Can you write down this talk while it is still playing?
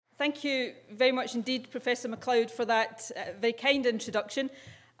Thank you very much indeed, Professor MacLeod, for that very kind introduction.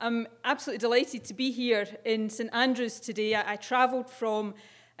 I'm absolutely delighted to be here in St Andrews today. I travelled from,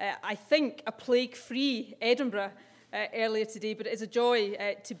 I think, a plague-free Edinburgh earlier today, but it is a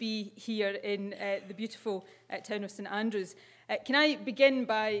joy to be here in the beautiful town of St Andrews. Can I begin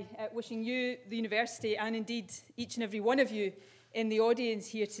by wishing you, the university, and indeed each and every one of you in the audience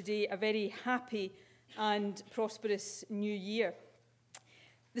here today, a very happy and prosperous new year.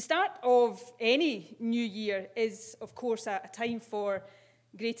 The start of any new year is, of course, a time for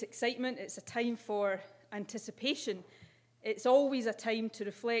great excitement. It's a time for anticipation. It's always a time to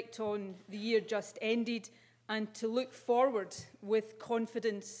reflect on the year just ended and to look forward with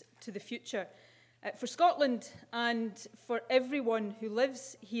confidence to the future. For Scotland and for everyone who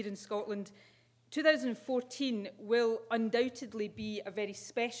lives here in Scotland, 2014 will undoubtedly be a very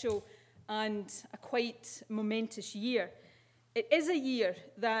special and a quite momentous year. It is a year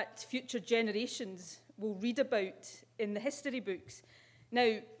that future generations will read about in the history books.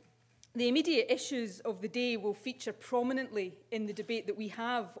 Now, the immediate issues of the day will feature prominently in the debate that we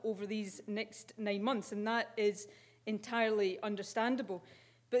have over these next 9 months, and that is entirely understandable.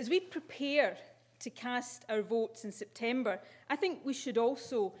 But as we prepare to cast our votes in September, I think we should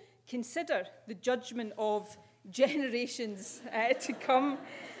also consider the judgment of generations to come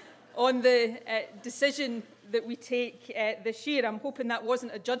on the decision that we take this year. I'm hoping that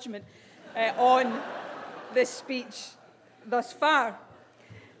wasn't a judgment on this speech thus far.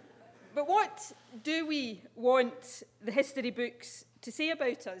 But what do we want the history books to say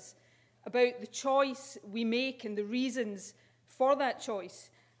about us, about the choice we make and the reasons for that choice,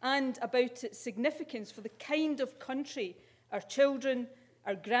 and about its significance for the kind of country our children,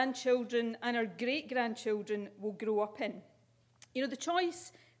 our grandchildren, and our great-grandchildren will grow up in? You know, the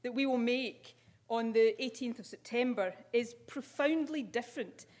choice that we will make on the 18th of September is profoundly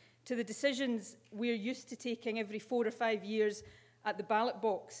different to the decisions we're used to taking every 4 or 5 years at the ballot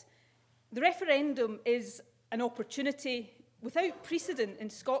box. The referendum is an opportunity without precedent in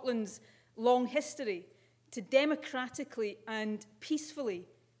Scotland's long history to democratically and peacefully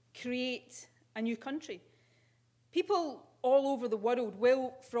create a new country. People all over the world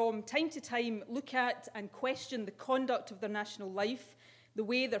will, from time to time, look at and question the conduct of their national life, the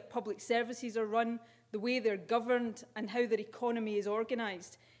way their public services are run, the way they're governed, and how their economy is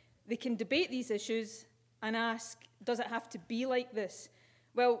organised. They can debate these issues and ask, does it have to be like this?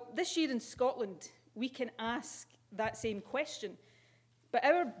 Well, this year in Scotland, we can ask that same question. But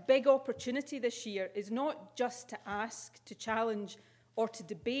our big opportunity this year is not just to ask, to challenge, or to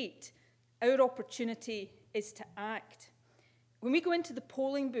debate. Our opportunity is to act. When we go into the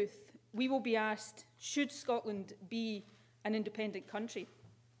polling booth, we will be asked, should Scotland be an independent country?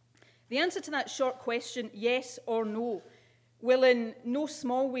 The answer to that short question, yes or no, will in no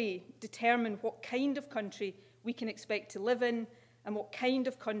small way determine what kind of country we can expect to live in and what kind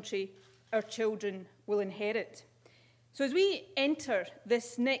of country our children will inherit. So as we enter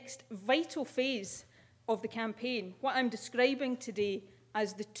this next vital phase of the campaign, what I'm describing today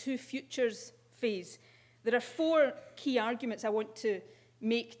as the two futures phase, there are 4 key arguments I want to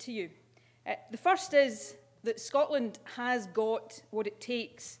make to you. The first is that Scotland has got what it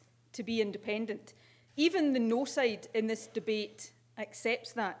takes to be independent. Even the no side in this debate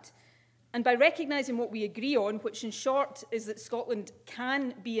accepts that. And by recognising what we agree on, which in short is that Scotland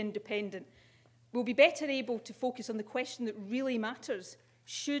can be independent, we'll be better able to focus on the question that really matters.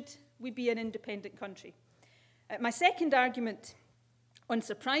 Should we be an independent country? My second argument,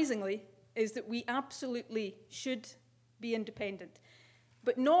 unsurprisingly, is that we absolutely should be independent,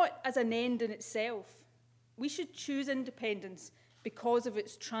 but not as an end in itself. We should choose independence because of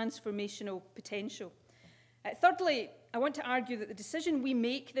its transformational potential. Thirdly, I want to argue that the decision we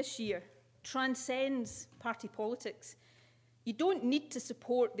make this year transcends party politics. You don't need to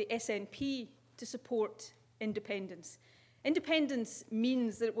support the SNP to support independence. Independence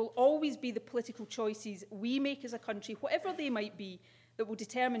means that it will always be the political choices we make as a country, whatever they might be, that will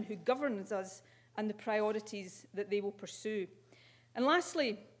determine who governs us and the priorities that they will pursue. And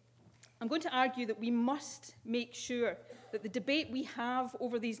lastly, I'm going to argue that we must make sure that the debate we have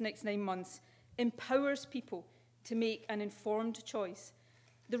over these next 9 months empowers people to make an informed choice.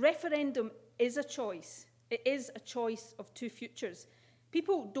 The referendum is a choice. It is a choice of two futures.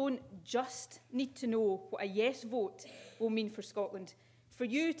 People don't just need to know what a yes vote will mean for Scotland. For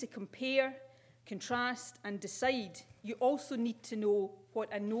you to compare, contrast and decide, you also need to know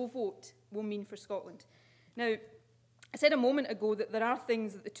what a no vote will mean for Scotland. Now, I said a moment ago that there are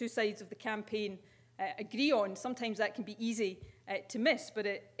things that the two sides of the campaign agree on. Sometimes that can be easy to miss, but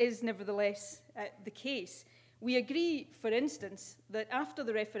it is nevertheless the case. We agree, for instance, that after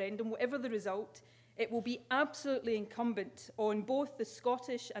the referendum, whatever the result, it will be absolutely incumbent on both the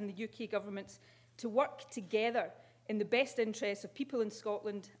Scottish and the UK governments to work together in the best interests of people in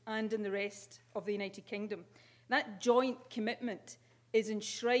Scotland and in the rest of the United Kingdom. That joint commitment is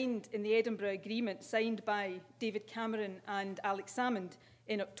enshrined in the Edinburgh Agreement signed by David Cameron and Alex Salmond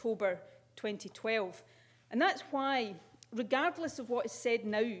in October 2012. And that's why, regardless of what is said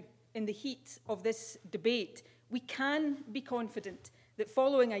now in the heat of this debate, we can be confident that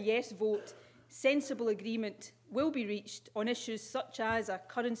following a yes vote, sensible agreement will be reached on issues such as a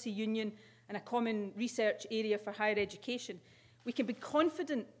currency union and a common research area for higher education. We can be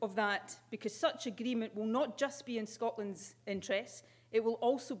confident of that because such agreement will not just be in Scotland's interests, it will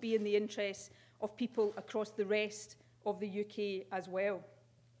also be in the interests of people across the rest of the UK as well.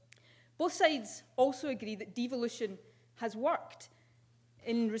 Both sides also agree that devolution has worked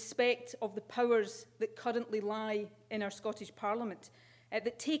in respect of the powers that currently lie in our Scottish Parliament,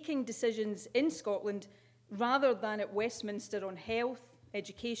 that taking decisions in Scotland rather than at Westminster on health,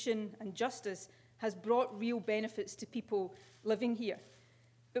 education and justice has brought real benefits to people living here.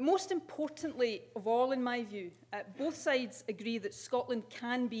 But most importantly of all, in my view, both sides agree that Scotland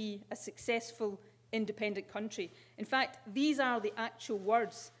can be a successful independent country. In fact, these are the actual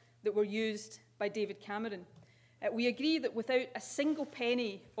words that were used by David Cameron. We agree that without a single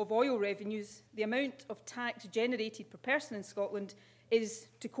penny of oil revenues, the amount of tax generated per person in Scotland is,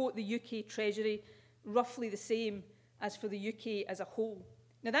 to quote the UK Treasury, roughly the same as for the UK as a whole.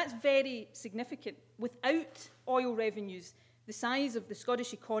 Now that's very significant. Without oil revenues, the size of the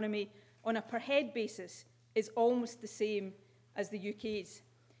Scottish economy on a per head basis is almost the same as the UK's.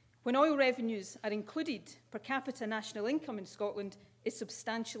 When oil revenues are included, per capita national income in Scotland is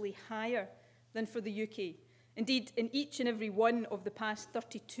substantially higher than for the UK. Indeed, in each and every one of the past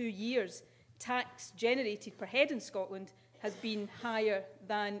 32 years, tax generated per head in Scotland has been higher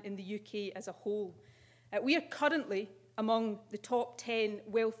than in the UK as a whole. We are currently among the top 10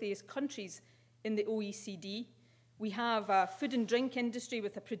 wealthiest countries in the OECD. We have a food and drink industry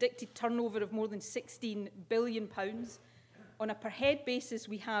with a predicted turnover of more than £16 billion. On a per head basis,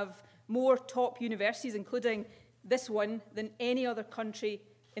 we have more top universities, including this one, than any other country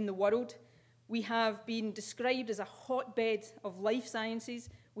in the world. We have been described as a hotbed of life sciences.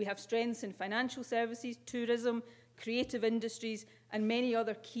 We have strengths in financial services, tourism, creative industries, and many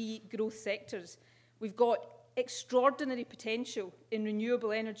other key growth sectors. We've got extraordinary potential in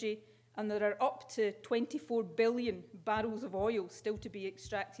renewable energy, and there are up to 24 billion barrels of oil still to be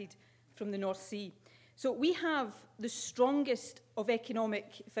extracted from the North Sea. So we have the strongest of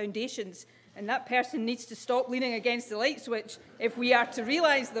economic foundations, and that person needs to stop leaning against the light switch if we are to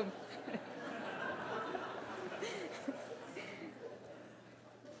realise them.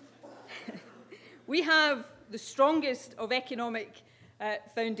 We have the strongest of economic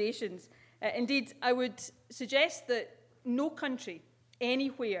foundations. Indeed, I would suggest that no country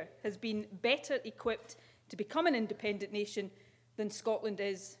anywhere has been better equipped to become an independent nation than Scotland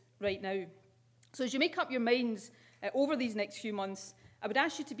is right now. So as you make up your minds over these next few months, I would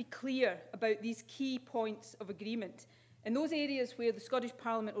ask you to be clear about these key points of agreement. In those areas where the Scottish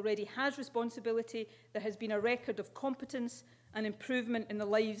Parliament already has responsibility, there has been a record of competence and improvement in the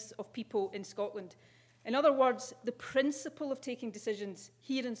lives of people in Scotland. In other words, the principle of taking decisions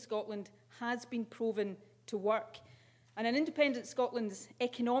here in Scotland has been proven to work. And an independent Scotland's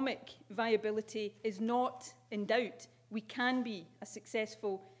economic viability is not in doubt. We can be a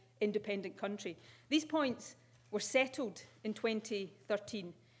successful independent country. These points were settled in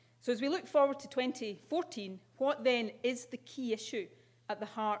 2013. So as we look forward to 2014, what then is the key issue at the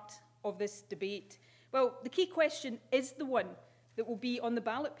heart of this debate? Well, the key question is the one that will be on the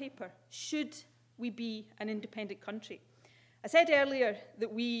ballot paper. Should we be an independent country? I said earlier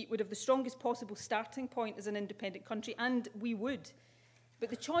that we would have the strongest possible starting point as an independent country, and we would. But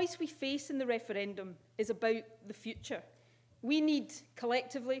the choice we face in the referendum is about the future. We need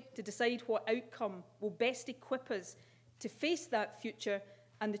collectively to decide what outcome will best equip us to face that future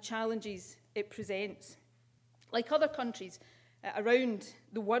and the challenges it presents. Like other countries around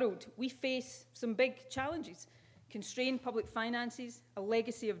the world, we face some big challenges: constrained public finances, a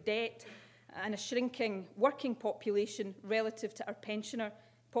legacy of debt, and a shrinking working population relative to our pensioner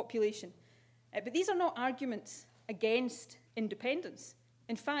population. But these are not arguments against independence.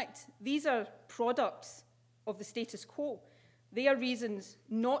 In fact, these are products of the status quo. They are reasons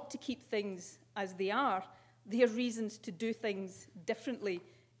not to keep things as they are. They are reasons to do things differently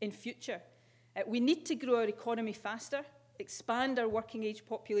in future. We need to grow our economy faster, expand our working age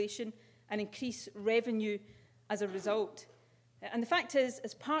population, and increase revenue as a result. And the fact is,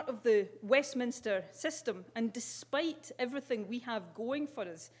 as part of the Westminster system, and despite everything we have going for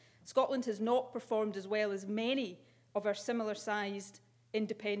us, Scotland has not performed as well as many of our similar-sized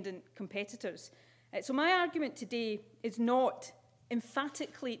independent competitors. So my argument today is not,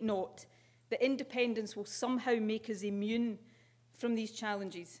 emphatically not, that independence will somehow make us immune from these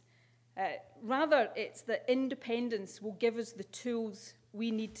challenges. Rather, it's that independence will give us the tools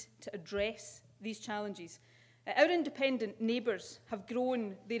we need to address these challenges. Our independent neighbours have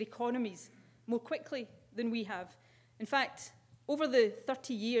grown their economies more quickly than we have. In fact, over the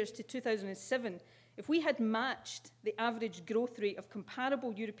 30 years to 2007, if we had matched the average growth rate of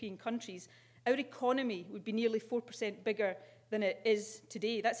comparable European countries, our economy would be nearly 4% bigger than it is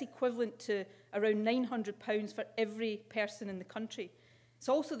today. That's equivalent to around £900 for every person in the country. It's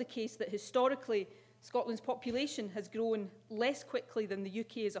also the case that historically, Scotland's population has grown less quickly than the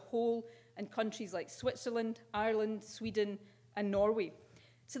UK as a whole, and countries like Switzerland, Ireland, Sweden, and Norway.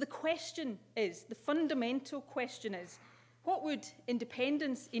 So the question is, the fundamental question is, what would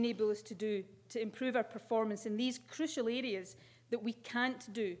independence enable us to do to improve our performance in these crucial areas that we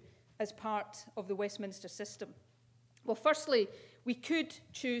can't do as part of the Westminster system? Well, firstly, we could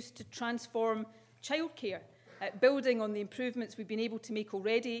choose to transform childcare, building on the improvements we've been able to make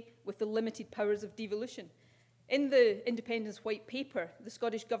already with the limited powers of devolution. In the Independence White Paper, the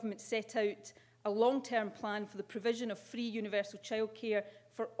Scottish Government set out a long-term plan for the provision of free universal childcare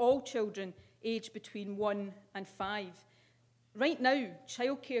for all children aged between 1 and 5. Right now,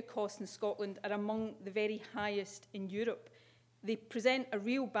 childcare costs in Scotland are among the very highest in Europe. They present a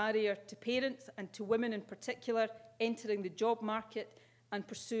real barrier to parents and to women in particular entering the job market and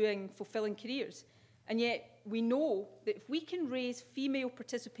pursuing fulfilling careers. And yet we know that if we can raise female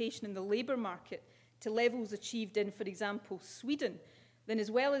participation in the labour market to levels achieved in, for example, Sweden, then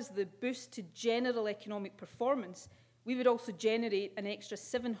as well as the boost to general economic performance, we would also generate an extra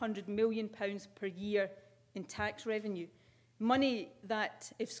 £700 million per year in tax revenue. Money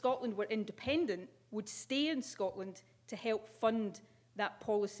that, if Scotland were independent, would stay in Scotland to help fund that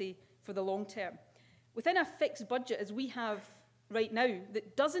policy for the long term. Within a fixed budget, as we have right now,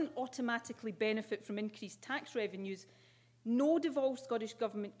 that doesn't automatically benefit from increased tax revenues, no devolved Scottish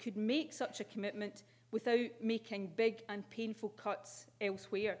Government could make such a commitment without making big and painful cuts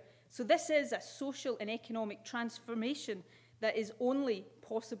elsewhere. So this is a social and economic transformation that is only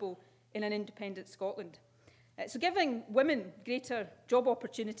possible in an independent Scotland. So giving women greater job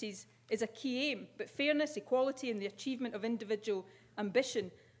opportunities is a key aim, but fairness, equality and the achievement of individual ambition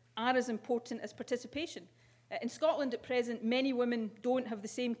are as important as participation. In Scotland at present, many women don't have the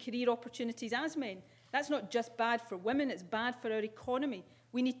same career opportunities as men. That's not just bad for women, it's bad for our economy.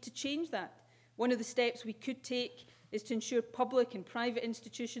 We need to change that. One of the steps we could take is to ensure public and private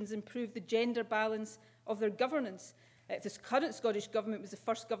institutions improve the gender balance of their governance. If this current Scottish Government was the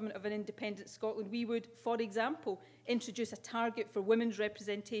first government of an independent Scotland, we would, for example, introduce a target for women's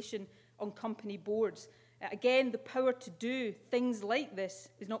representation on company boards. Again, the power to do things like this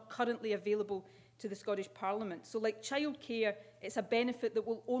is not currently available to the Scottish Parliament. So like childcare, it's a benefit that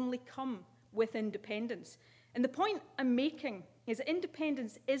will only come with independence. And the point I'm making is that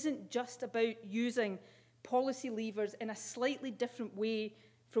independence isn't just about using policy levers in a slightly different way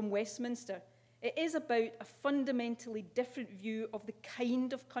from Westminster. It is about a fundamentally different view of the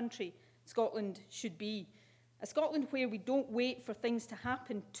kind of country Scotland should be. A Scotland where we don't wait for things to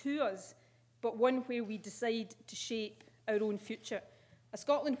happen to us, but one where we decide to shape our own future. A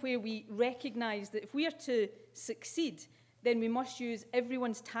Scotland where we recognise that if we are to succeed, then we must use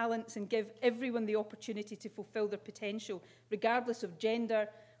everyone's talents and give everyone the opportunity to fulfil their potential, regardless of gender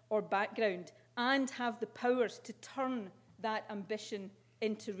or background, and have the powers to turn that ambition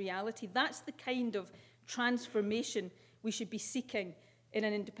into reality. That's the kind of transformation we should be seeking in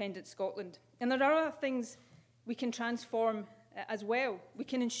an independent Scotland. And there are other things we can transform as well. We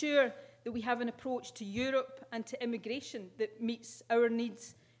can ensure that we have an approach to Europe and to immigration that meets our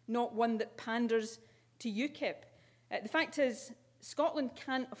needs, not one that panders to UKIP. The fact is, Scotland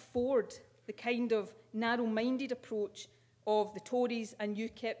can't afford the kind of narrow-minded approach of the Tories and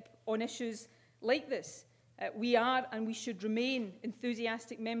UKIP on issues like this. We are and we should remain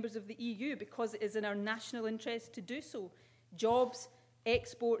enthusiastic members of the EU because it is in our national interest to do so. Jobs,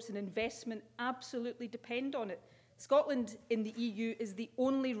 exports and investment absolutely depend on it. Scotland in the EU is the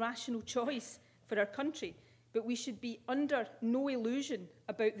only rational choice for our country, but we should be under no illusion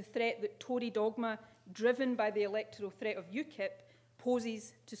about the threat that Tory dogma, driven by the electoral threat of UKIP,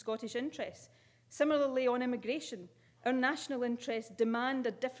 poses to Scottish interests. Similarly, on immigration, our national interests demand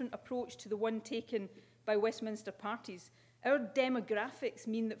a different approach to the one taken by Westminster parties. Our demographics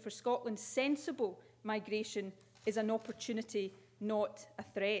mean that for Scotland, sensible migration is an opportunity, not a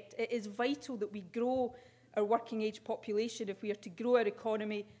threat. It is vital that we grow our working age population if we are to grow our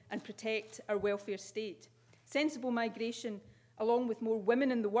economy and protect our welfare state. Sensible migration, along with more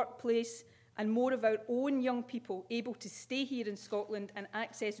women in the workplace and more of our own young people able to stay here in Scotland and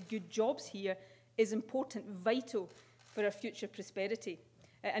access good jobs here, is important, vital for our future prosperity.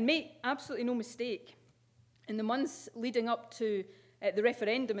 And make absolutely no mistake, in the months leading up to the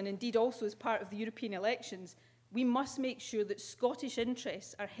referendum, and indeed also as part of the European elections, we must make sure that Scottish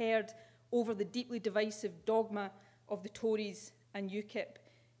interests are heard over the deeply divisive dogma of the Tories and UKIP.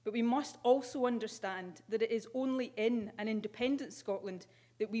 But we must also understand that it is only in an independent Scotland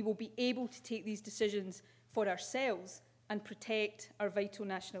that we will be able to take these decisions for ourselves and protect our vital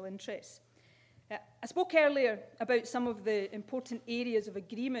national interests. I spoke earlier about some of the important areas of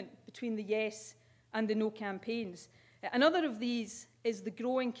agreement between the yes and the no campaigns. Another of these is the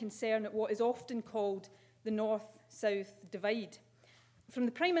growing concern at what is often called the North-South divide. From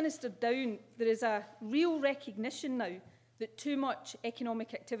the Prime Minister down, there is a real recognition now that too much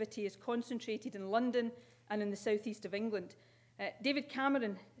economic activity is concentrated in London and in the southeast of England. David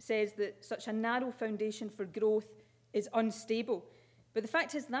Cameron says that such a narrow foundation for growth is unstable. But the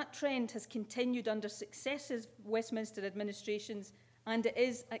fact is that trend has continued under successive Westminster administrations, and it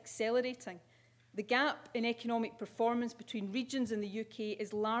is accelerating. The gap in economic performance between regions in the UK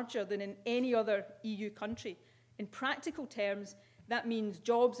is larger than in any other EU country. In practical terms, that means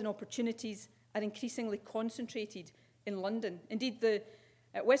jobs and opportunities are increasingly concentrated in London. Indeed, the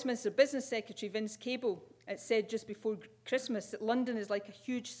Westminster Business Secretary, Vince Cable, said just before Christmas that London is like a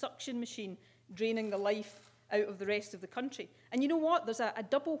huge suction machine draining the life out of the rest of the country. And you know what? There's a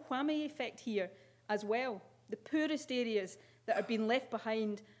double whammy effect here as well. The poorest areas that are being left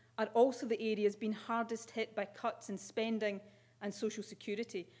behind are also the areas being hardest hit by cuts in spending and social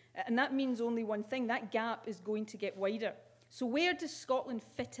security. And that means only one thing: that gap is going to get wider. So where does Scotland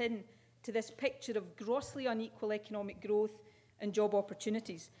fit in to this picture of grossly unequal economic growth and job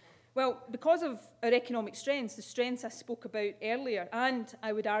opportunities? Well, because of our economic strengths, the strengths I spoke about earlier, and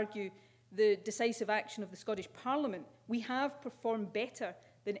I would argue the decisive action of the Scottish Parliament, we have performed better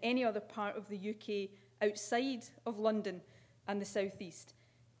than any other part of the UK outside of London and the South East.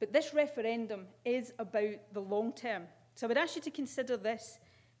 But this referendum is about the long term. So I would ask you to consider this.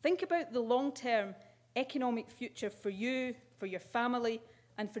 Think about the long-term economic future for you, for your family,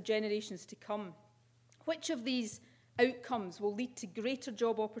 and for generations to come. Which of these outcomes will lead to greater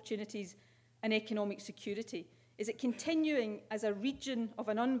job opportunities and economic security? Is it continuing as a region of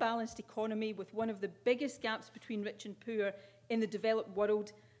an unbalanced economy with one of the biggest gaps between rich and poor in the developed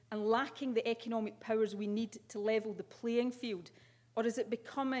world and lacking the economic powers we need to level the playing field? Or is it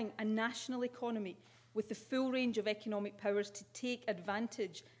becoming a national economy with the full range of economic powers to take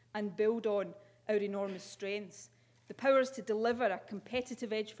advantage and build on our enormous strengths? The powers to deliver a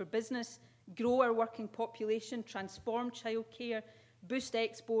competitive edge for business, grow our working population, transform childcare, boost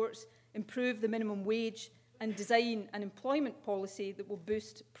exports, improve the minimum wage, and design an employment policy that will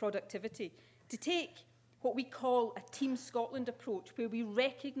boost productivity. To take what we call a Team Scotland approach, where we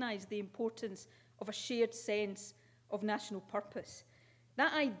recognise the importance of a shared sense of national purpose.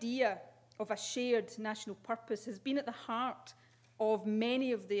 That idea of a shared national purpose has been at the heart of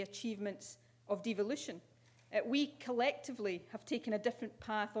many of the achievements of devolution. We collectively have taken a different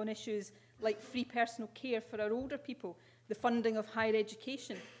path on issues like free personal care for our older people, the funding of higher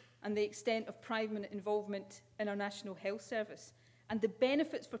education, and the extent of private involvement in our National Health Service, and the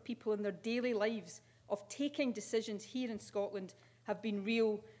benefits for people in their daily lives of taking decisions here in Scotland have been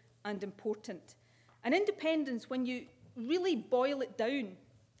real and important. And independence, when you really boil it down,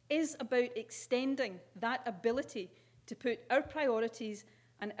 is about extending that ability to put our priorities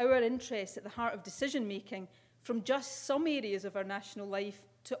and our interests at the heart of decision-making from just some areas of our national life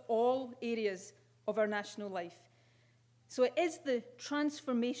to all areas of our national life. So it is the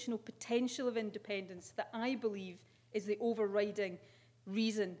transformational potential of independence that I believe is the overriding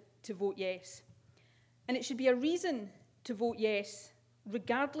reason to vote yes. And it should be a reason to vote yes,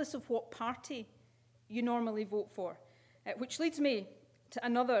 regardless of what party you normally vote for. Which leads me to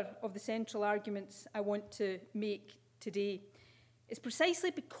another of the central arguments I want to make today. It's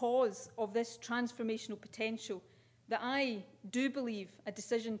precisely because of this transformational potential that I do believe a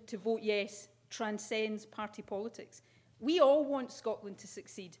decision to vote yes transcends party politics. We all want Scotland to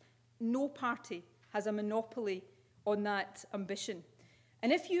succeed. No party has a monopoly on that ambition.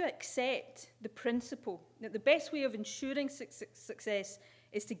 And if you accept the principle that the best way of ensuring success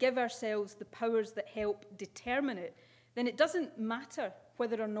is to give ourselves the powers that help determine it, then it doesn't matter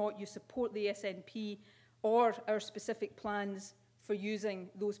whether or not you support the SNP or our specific plans for using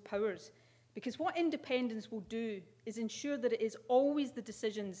those powers. Because what independence will do is ensure that it is always the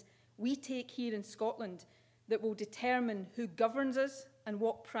decisions we take here in Scotland that will determine who governs us and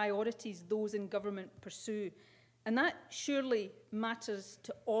what priorities those in government pursue. And that surely matters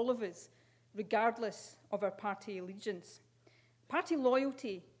to all of us, regardless of our party allegiance. Party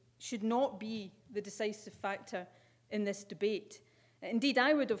loyalty should not be the decisive factor in this debate. Indeed,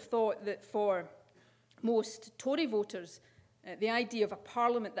 I would have thought that for most Tory voters, the idea of a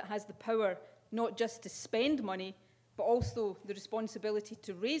parliament that has the power not just to spend money, but also the responsibility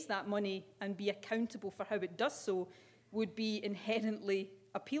to raise that money and be accountable for how it does so would be inherently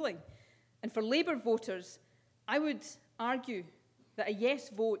appealing. And for Labour voters, I would argue that a yes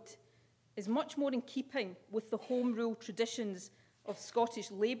vote is much more in keeping with the home rule traditions of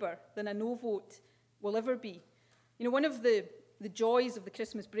Scottish Labour than a no vote will ever be. You know, one of the joys of the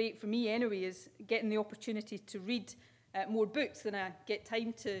Christmas break, for me anyway, is getting the opportunity to read more books than I get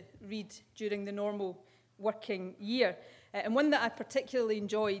time to read during the normal working year. And one that I particularly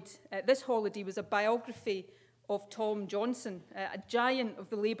enjoyed this holiday was a biography of Tom Johnson, a giant of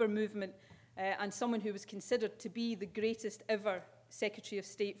the Labour movement and someone who was considered to be the greatest ever Secretary of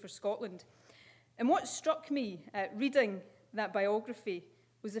State for Scotland. And what struck me reading that biography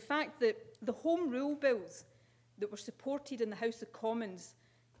was the fact that the Home Rule bills that were supported in the House of Commons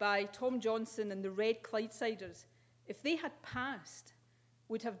by Tom Johnson and the Red Clydesiders, if they had passed,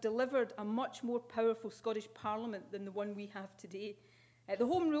 would have delivered a much more powerful Scottish Parliament than the one we have today. The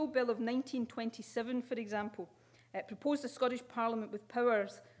Home Rule Bill of 1927, for example, proposed a Scottish Parliament with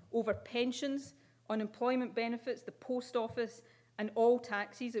powers over pensions, unemployment benefits, the post office, and all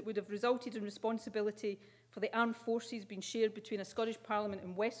taxes. It would have resulted in responsibility for the armed forces being shared between a Scottish Parliament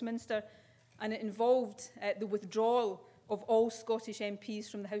and Westminster, and it involved the withdrawal of all Scottish MPs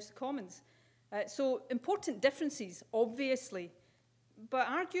from the House of Commons. So important differences, obviously, but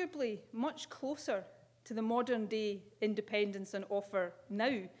arguably much closer to the modern day independence on offer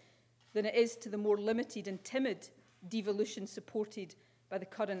now than it is to the more limited and timid devolution supported by the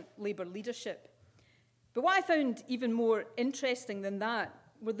current Labour leadership. But what I found even more interesting than that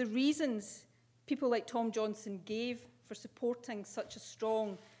were the reasons people like Tom Johnson gave for supporting such a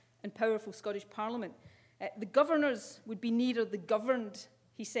strong and powerful Scottish Parliament. The governors would be nearer the governed,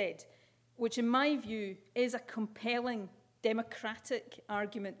 he said, which in my view is a compelling democratic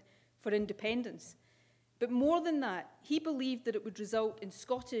argument for independence. But more than that, he believed that it would result in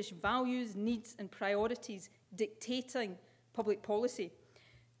Scottish values, needs and priorities dictating public policy.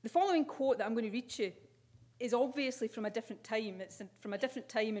 The following quote that I'm going to read you is obviously from a different time. It's from a different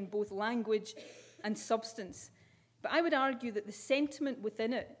time in both language and substance. But I would argue that the sentiment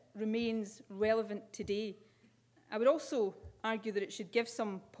within it remains relevant today. I would also argue that it should give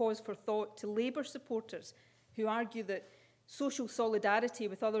some pause for thought to Labour supporters who argue that social solidarity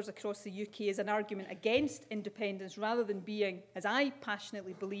with others across the UK is an argument against independence rather than being, as I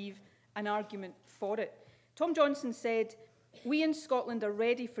passionately believe, an argument for it. Tom Johnson said, "We in Scotland are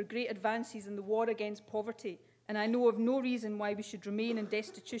ready for great advances in the war against poverty, and I know of no reason why we should remain in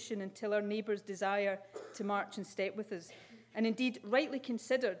destitution until our neighbours desire to march in step with us. And indeed, rightly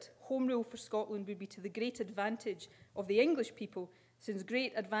considered, Home Rule for Scotland would be to the great advantage of the English people, since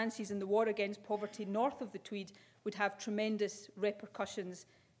great advances in the war against poverty north of the Tweed would have tremendous repercussions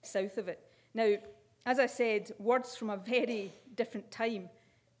south of it." Now, as I said, words from a very different time,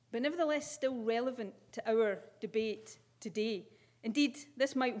 but nevertheless still relevant to our debate today. Indeed,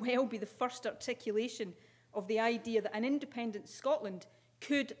 this might well be the first articulation of the idea that an independent Scotland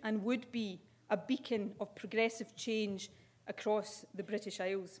could and would be a beacon of progressive change across the British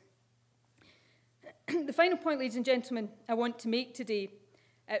Isles. The final point, ladies and gentlemen, I want to make today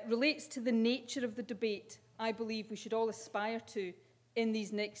relates to the nature of the debate I believe we should all aspire to in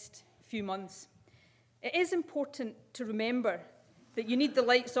these next few months. It is important to remember that you need the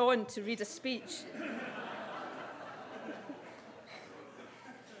lights on to read a speech.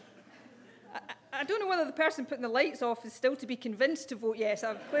 I don't know whether the person putting the lights off is still to be convinced to vote yes.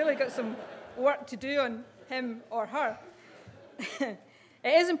 I've clearly got some work to do on him or her. It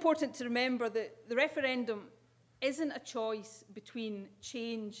is important to remember that the referendum isn't a choice between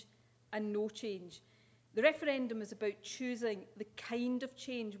change and no change. The referendum is about choosing the kind of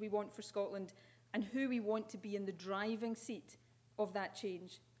change we want for Scotland and who we want to be in the driving seat of that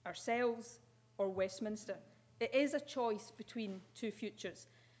change, ourselves or Westminster. It is a choice between two futures.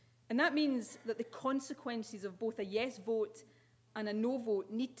 And that means that the consequences of both a yes vote and a no vote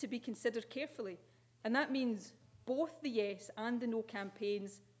need to be considered carefully. And that means both the yes and the no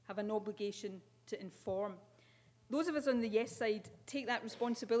campaigns have an obligation to inform. Those of us on the yes side take that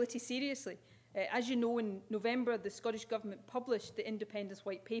responsibility seriously. As you know, in November, the Scottish Government published the Independence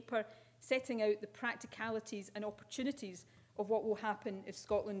White Paper, setting out the practicalities and opportunities of what will happen if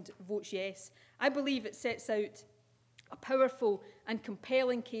Scotland votes yes. I believe it sets out a powerful and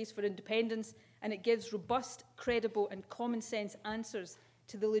compelling case for independence, and it gives robust, credible and common sense answers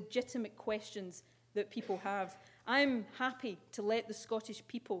to the legitimate questions that people have. I'm happy to let the Scottish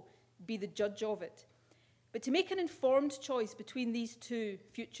people be the judge of it. But to make an informed choice between these two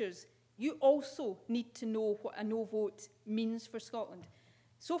futures, you also need to know what a no vote means for Scotland.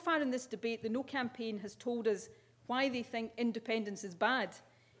 So far in this debate, the No campaign has told us why they think independence is bad,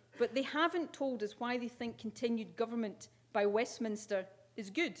 but they haven't told us why they think continued government by Westminster is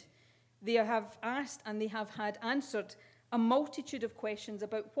good. They have asked and they have had answered a multitude of questions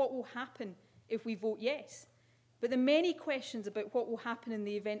about what will happen if we vote yes. But the many questions about what will happen in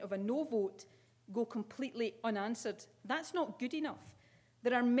the event of a no vote go completely unanswered. That's not good enough.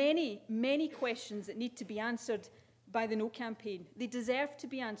 There are many, many questions that need to be answered by the No campaign. They deserve to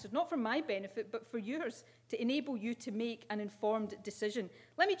be answered, not for my benefit, but for yours, to enable you to make an informed decision.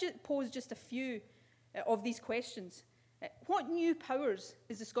 Let me pose just a few of these questions. What new powers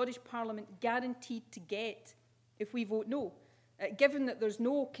is the Scottish Parliament guaranteed to get if we vote no? Given that there's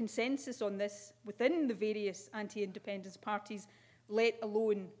no consensus on this within the various anti-independence parties, let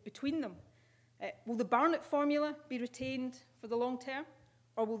alone between them. Will the Barnett formula be retained for the long term?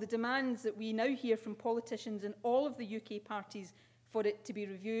 Or will the demands that we now hear from politicians in all of the UK parties for it to be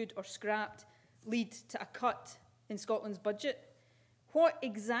reviewed or scrapped lead to a cut in Scotland's budget? What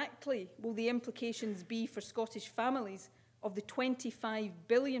exactly will the implications be for Scottish families of the £25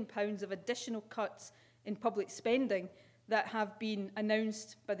 billion of additional cuts in public spending that have been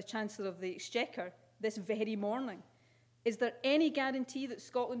announced by the Chancellor of the Exchequer this very morning? Is there any guarantee that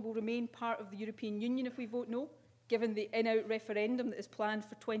Scotland will remain part of the European Union if we vote no, given the in-out referendum that is planned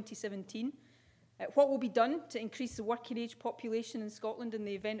for 2017? What will be done to increase the working age population in Scotland in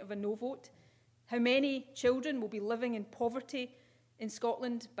the event of a no vote? How many children will be living in poverty in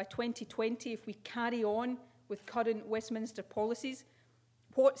Scotland by 2020 if we carry on with current Westminster policies?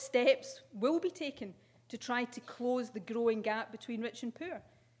 What steps will be taken to try to close the growing gap between rich and poor?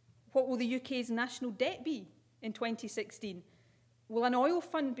 What will the UK's national debt be in 2016? Will an oil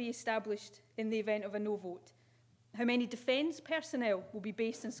fund be established in the event of a no vote? How many defence personnel will be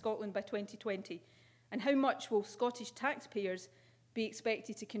based in Scotland by 2020? And how much will Scottish taxpayers be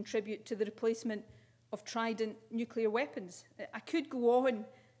expected to contribute to the replacement of Trident nuclear weapons? I could go on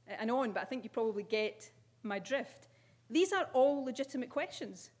and on, but I think you probably get my drift. These are all legitimate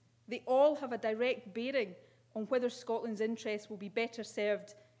questions. They all have a direct bearing on whether Scotland's interests will be better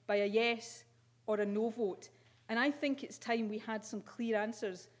served by a yes or a no vote. And I think it's time we had some clear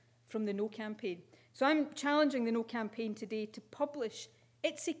answers from the No campaign. So I'm challenging the No campaign today to publish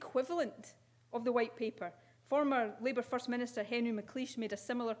its equivalent of the white paper. Former Labour First Minister Henry McLeish made a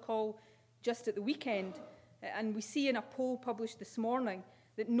similar call just at the weekend, and we see in a poll published this morning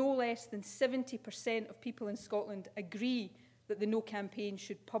that no less than 70% of people in Scotland agree that the No campaign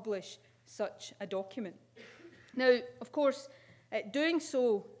should publish such a document. Now, of course, doing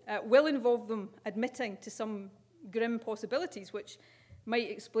so will involve them admitting to some grim possibilities, which might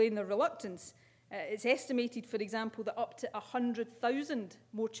explain their reluctance. It's estimated, for example, that up to 100,000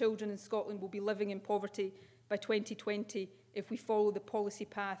 more children in Scotland will be living in poverty by 2020 if we follow the policy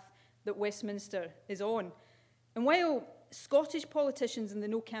path that Westminster is on. And while Scottish politicians in the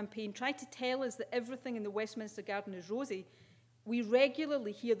No campaign try to tell us that everything in the Westminster garden is rosy, we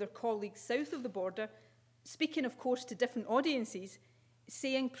regularly hear their colleagues south of the border, speaking of course to different audiences,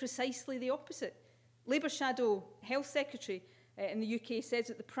 saying precisely the opposite. Labour Shadow Health Secretary in the UK says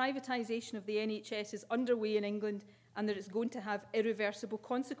that the privatisation of the NHS is underway in England and that it's going to have irreversible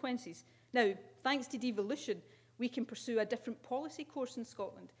consequences. Now, thanks to devolution, we can pursue a different policy course in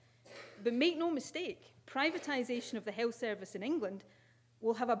Scotland. But make no mistake, privatisation of the health service in England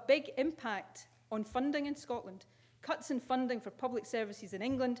will have a big impact on funding in Scotland. Cuts in funding for public services in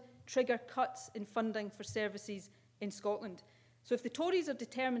England trigger cuts in funding for services in Scotland. So if the Tories are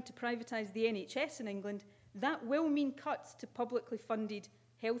determined to privatise the NHS in England, that will mean cuts to publicly funded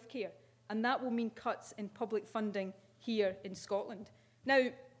healthcare, and that will mean cuts in public funding here in Scotland. Now,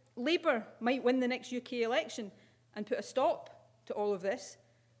 Labour might win the next UK election and put a stop to all of this,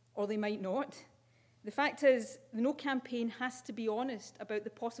 or they might not. The fact is, the No campaign has to be honest about the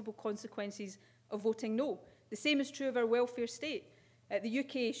possible consequences of voting no. The same is true of our welfare state. The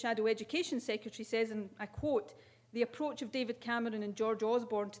UK Shadow Education Secretary says, and I quote, "The approach of David Cameron and George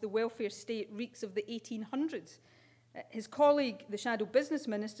Osborne to the welfare state reeks of the 1800s. His colleague, the Shadow Business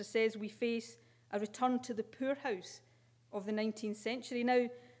Minister, says we face a return to the poorhouse of the 19th century. Now,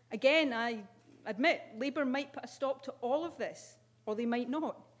 again, I admit, Labour might put a stop to all of this, or they might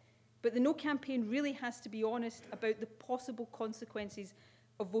not. But the No campaign really has to be honest about the possible consequences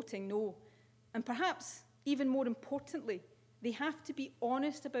of voting no. And perhaps, even more importantly, they have to be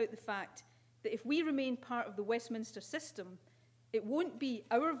honest about the fact that if we remain part of the Westminster system, it won't be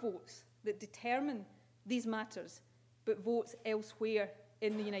our votes that determine these matters, but votes elsewhere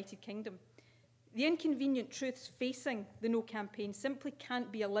in the United Kingdom. The inconvenient truths facing the No campaign simply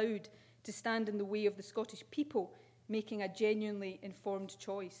can't be allowed to stand in the way of the Scottish people making a genuinely informed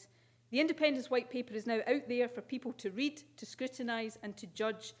choice. The Independence White Paper is now out there for people to read, to scrutinise and to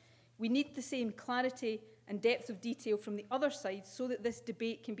judge. We need the same clarity and depth of detail from the other side so that this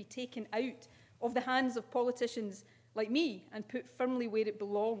debate can be taken out of the hands of politicians like me and put firmly where it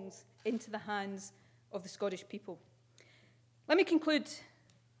belongs, into the hands of the Scottish people. Let me conclude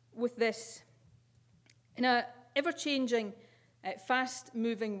with this. In an ever-changing,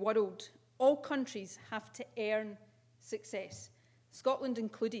 fast-moving world, all countries have to earn success, Scotland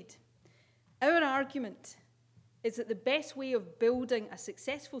included. Our argument is that the best way of building a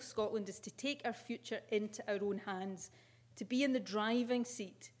successful Scotland is to take our future into our own hands, to be in the driving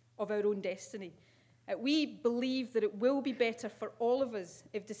seat of our own destiny. We believe that it will be better for all of us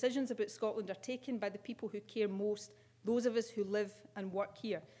if decisions about Scotland are taken by the people who care most, those of us who live and work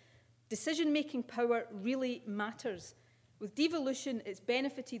here. Decision-making power really matters. With devolution, it's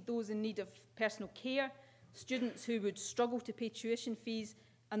benefited those in need of personal care, students who would struggle to pay tuition fees,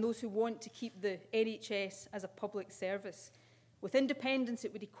 and those who want to keep the NHS as a public service. With independence,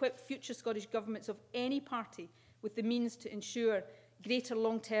 it would equip future Scottish governments of any party with the means to ensure greater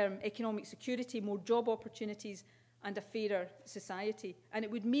long-term economic security, more job opportunities, and a fairer society. And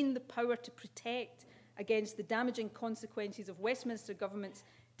it would mean the power to protect against the damaging consequences of Westminster governments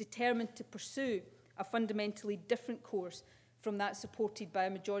determined to pursue a fundamentally different course from that supported by a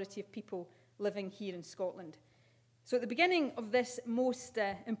majority of people living here in Scotland. So at the beginning of this most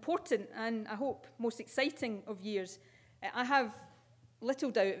important and, I hope, most exciting of years, I have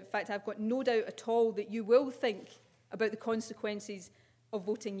little doubt, in fact, I've got no doubt at all that you will think about the consequences of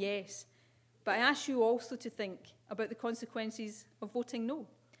voting yes. But I ask you also to think about the consequences of voting no.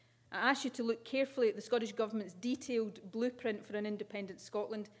 I ask you to look carefully at the Scottish Government's detailed blueprint for an independent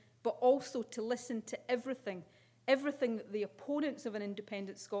Scotland, but also to listen to everything that the opponents of an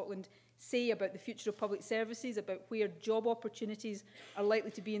independent Scotland say about the future of public services, about where job opportunities are likely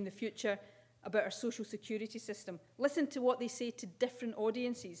to be in the future, about our social security system. Listen to what they say to different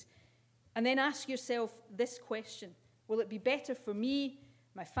audiences, and then ask yourself this question: will it be better for me,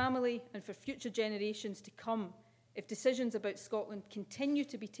 my family, and for future generations to come if decisions about Scotland continue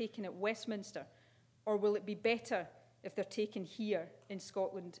to be taken at Westminster, or will it be better if they're taken here in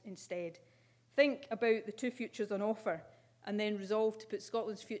Scotland instead? Think about the two futures on offer, and then resolve to put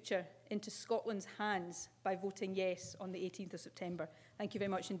Scotland's future into Scotland's hands by voting yes on the 18th of September. Thank you very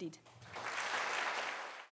much indeed.